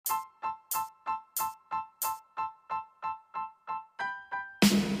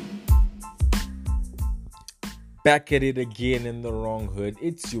Back at it again in the wrong hood.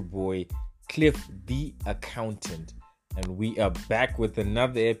 It's your boy, Cliff the Accountant, and we are back with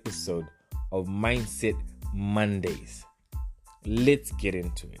another episode of Mindset Mondays. Let's get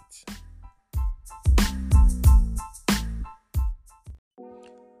into it.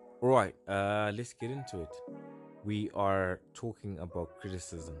 Right, let's get into it. We are talking about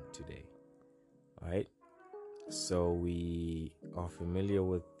criticism today. Alright, so we are familiar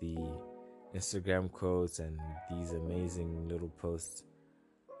with the Instagram quotes and these amazing little posts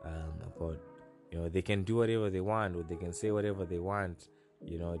about, they can do whatever they want, or they can say whatever they want.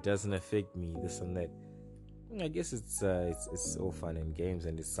 It doesn't affect me, this and that. I guess it's all fun and games,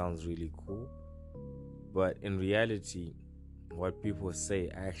 and it sounds really cool. But in reality, what people say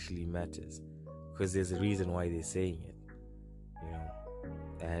actually matters, because there's a reason why they're saying it.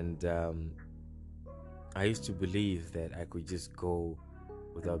 And I used to believe that I could just go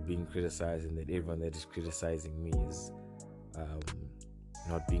without being criticized, and that everyone that is criticizing me is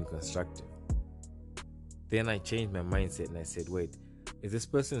not being constructive. Then I changed my mindset and I said, wait, if this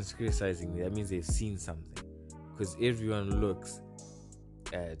person is criticizing me, that means they've seen something, because everyone looks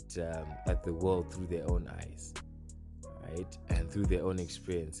at the world through their own eyes, right? And through their own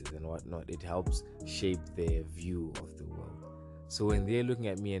experiences and whatnot. It helps shape their view of the world. So when they're looking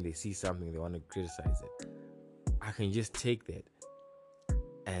at me and they see something, they want to criticize it, I can just take that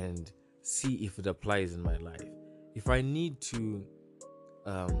and see if it applies in my life. If I need to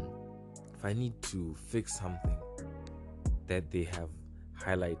fix something that they have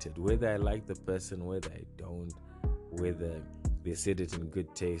highlighted, whether I like the person, whether I don't, whether they said it in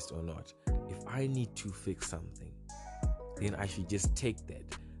good taste or not, if I need to fix something, then I should just take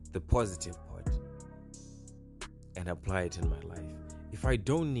that, the positive part, and apply it in my life. If I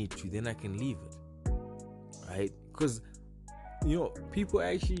don't need to, then I can leave it, right? Because people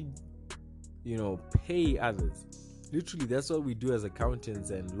actually pay others. Literally, that's what we do as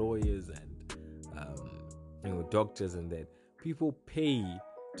accountants and lawyers and doctors, and that people pay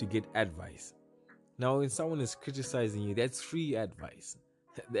to get advice. Now, when someone is criticizing you, that's free advice.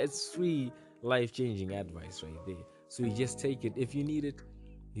 That's free life-changing advice right there. So you just take it. If you need it,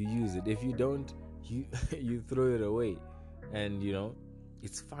 you use it. If you don't, you you throw it away. And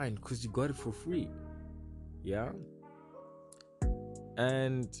it's fine, because you got it for free. Yeah.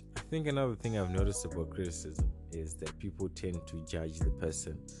 And I think another thing I've noticed about criticism is that people tend to judge the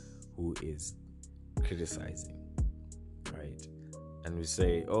person who is criticizing, right? And we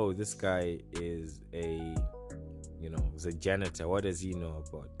say, oh, this guy is is a janitor. What does he know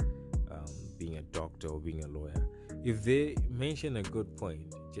about being a doctor or being a lawyer? If they mention a good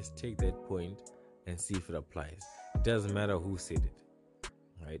point, just take that point and see if it applies. It doesn't matter who said it,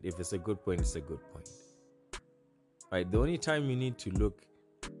 right? If it's a good point, it's a good point. Right, the only time you need to look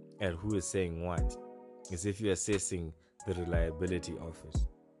at who is saying what is if you're assessing the reliability of it.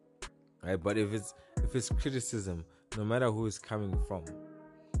 Right, but if it's criticism, no matter who it's coming from,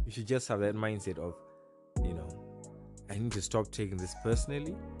 you should just have that mindset of, I need to stop taking this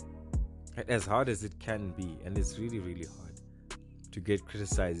personally. As hard as it can be, and it's really, really hard to get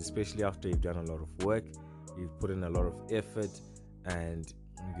criticized, especially after you've done a lot of work, you've put in a lot of effort, and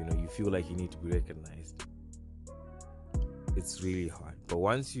you feel like you need to be recognized. It's really hard. But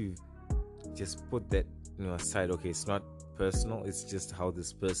once you just put that aside, okay, it's not personal, it's just how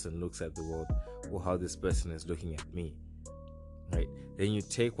this person looks at the world, or how this person is looking at me, right? Then you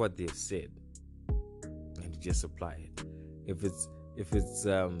take what they've said and you just apply it. If it's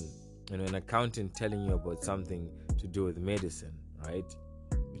an accountant telling you about something to do with medicine, right?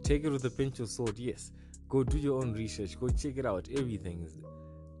 You take it with a pinch of salt. Yes, go do your own research, go check it out, everything is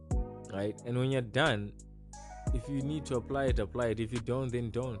right. And when you're done, if you need to apply it, apply it. If you don't,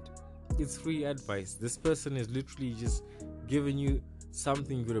 then don't. It's free advice. This person is literally just giving you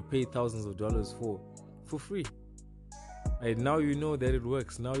something you're going to pay thousands of dollars for free. Right? Now you know that it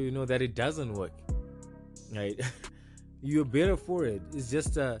works. Now you know that it doesn't work. Right? You're better for it. It's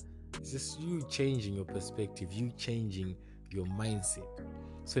just you changing your perspective, you changing your mindset.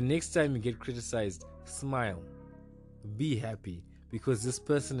 So next time you get criticized, smile. Be happy, because this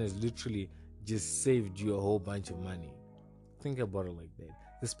person has literally just saved you a whole bunch of money. Think about it like that.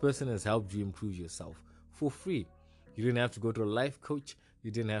 This person has helped you improve yourself for free. You didn't have to go to a life coach.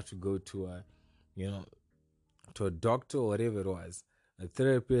 You didn't have to go to a doctor or whatever it was, a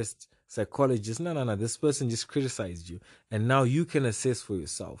therapist, psychologist. No. This person just criticized you, and now you can assess for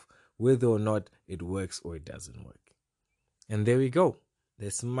yourself whether or not it works or it doesn't work. And there we go.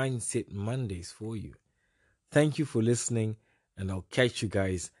 That's Mindset Mondays for you. Thank you for listening, and I'll catch you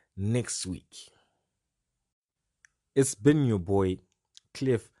guys next week. It's been your boy,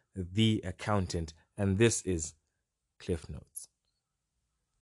 Cliff the Accountant, and this is Cliff Notes.